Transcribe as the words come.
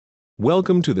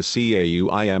Welcome to the CA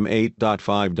UIM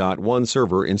 8.5.1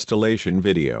 server installation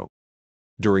video.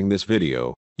 During this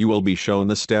video, you will be shown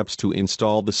the steps to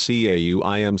install the CA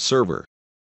UIM server.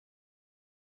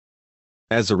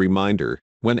 As a reminder,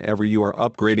 whenever you are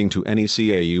upgrading to any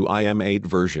CA UIM 8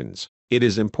 versions, it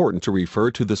is important to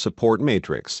refer to the support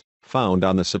matrix, found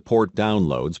on the support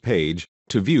downloads page,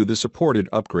 to view the supported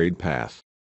upgrade path.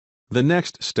 The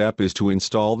next step is to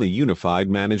install the Unified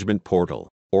Management Portal,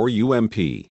 or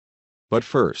UMP. But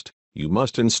first, you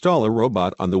must install a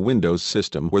robot on the Windows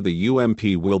system where the UMP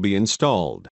will be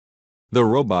installed. The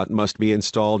robot must be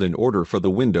installed in order for the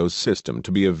Windows system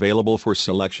to be available for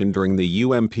selection during the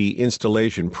UMP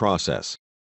installation process.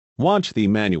 Watch the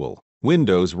manual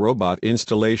Windows Robot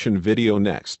Installation video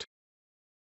next.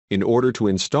 In order to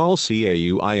install CA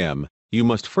UIM, you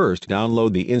must first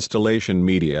download the installation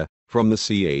media from the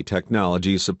CA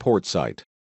Technology support site.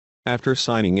 After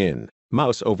signing in,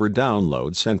 mouse over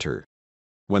Download Center.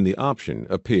 When the option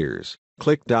appears,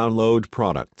 click Download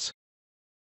Products.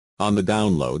 On the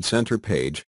Download Center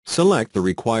page, select the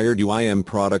required UIM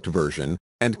product version,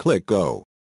 and click Go.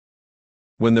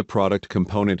 When the product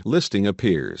component listing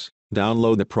appears,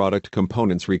 download the product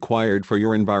components required for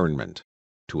your environment.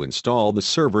 To install the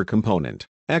server component,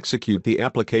 execute the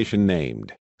application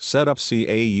named Setup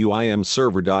CA UIM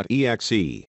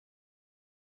Server.exe.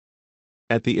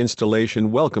 At the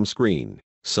installation welcome screen,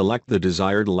 select the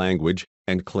desired language,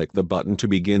 and click the button to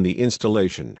begin the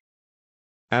installation.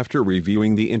 After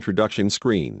reviewing the introduction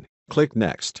screen, click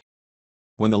Next.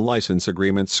 When the license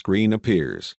agreement screen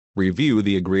appears, review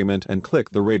the agreement and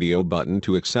click the radio button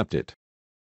to accept it.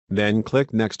 Then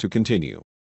click Next to continue.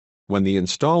 When the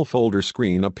Install folder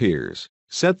screen appears,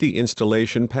 set the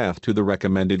installation path to the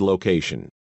recommended location.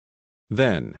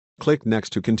 Then, click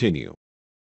Next to continue.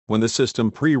 When the System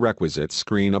Prerequisites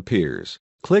screen appears,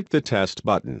 click the Test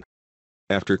button.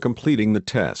 After completing the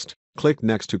test, click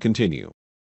Next to continue.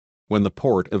 When the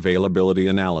Port Availability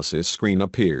Analysis screen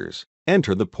appears,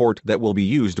 enter the port that will be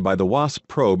used by the WASP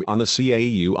probe on the CA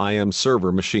UIM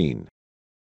server machine.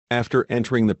 After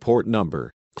entering the port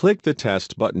number, click the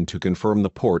Test button to confirm the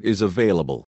port is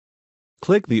available.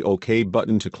 Click the OK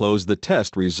button to close the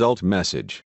test result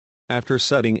message. After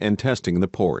setting and testing the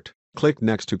port, click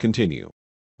Next to continue.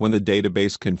 When the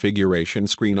database configuration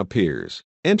screen appears,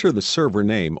 enter the server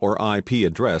name or IP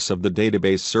address of the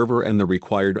database server and the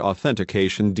required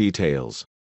authentication details.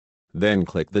 Then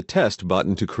click the Test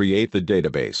button to create the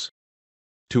database.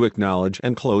 To acknowledge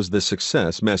and close the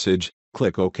success message,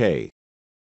 click OK.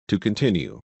 To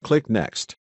continue, click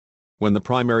Next. When the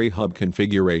primary hub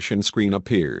configuration screen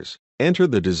appears, enter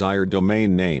the desired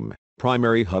domain name,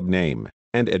 primary hub name,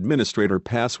 and administrator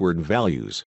password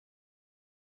values.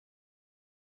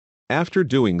 After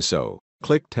doing so,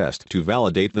 click Test to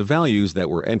validate the values that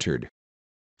were entered.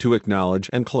 To acknowledge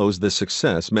and close the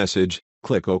success message,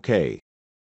 click OK.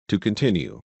 To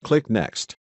continue, click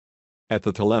Next. At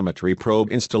the Telemetry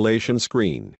Probe installation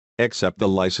screen, accept the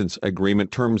license agreement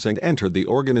terms and enter the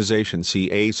organization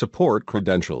CA support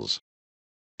credentials.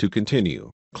 To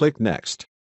continue, click Next.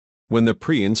 When the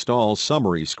pre-install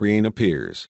summary screen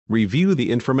appears, review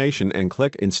the information and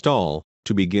click Install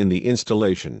to begin the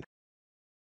installation.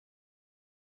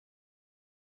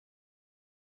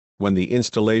 When the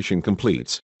installation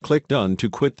completes, click Done to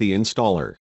quit the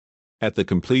installer. At the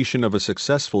completion of a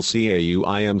successful CA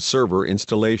UIM server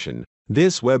installation,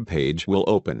 this web page will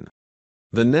open.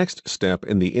 The next step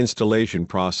in the installation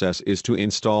process is to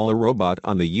install a robot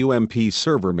on the UMP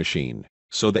server machine,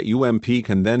 so that UMP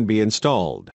can then be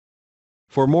installed.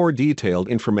 For more detailed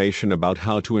information about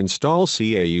how to install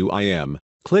CA UIM,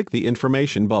 click the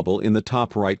information bubble in the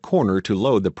top right corner to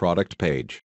load the product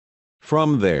page.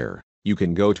 From there, you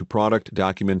can go to Product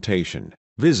Documentation,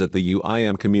 visit the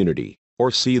UIM community,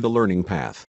 or see the learning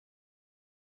path.